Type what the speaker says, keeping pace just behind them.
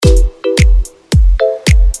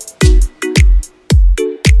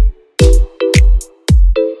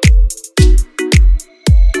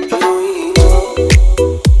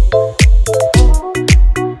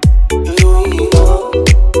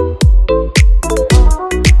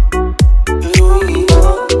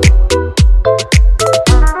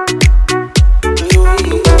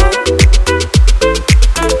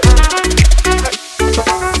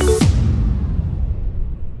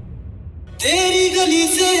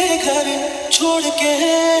छोड़ के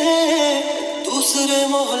दूसरे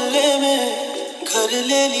मोहल्ले में घर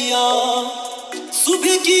ले लिया।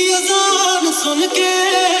 सुबह की अजान सुन के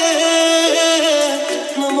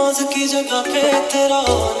नमाज की जगह पे तेरा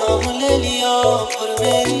नाम ले लिया। पर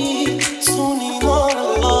मेरी सुनी ना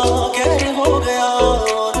अल्लाह गैर हो गया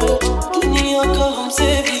और दुनिया का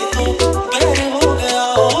हमसे भी तो बैर हो गया।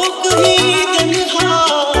 ओ कहीं तन्हा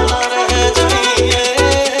ना रह जाइए।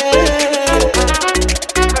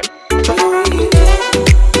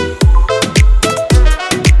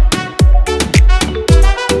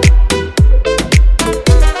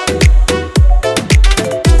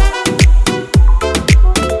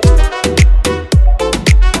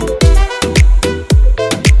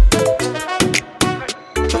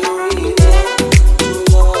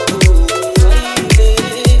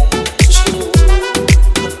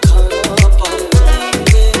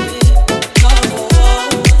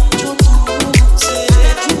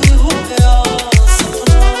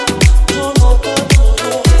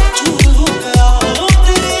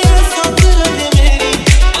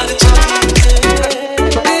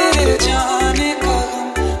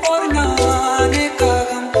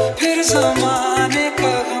 फिर समा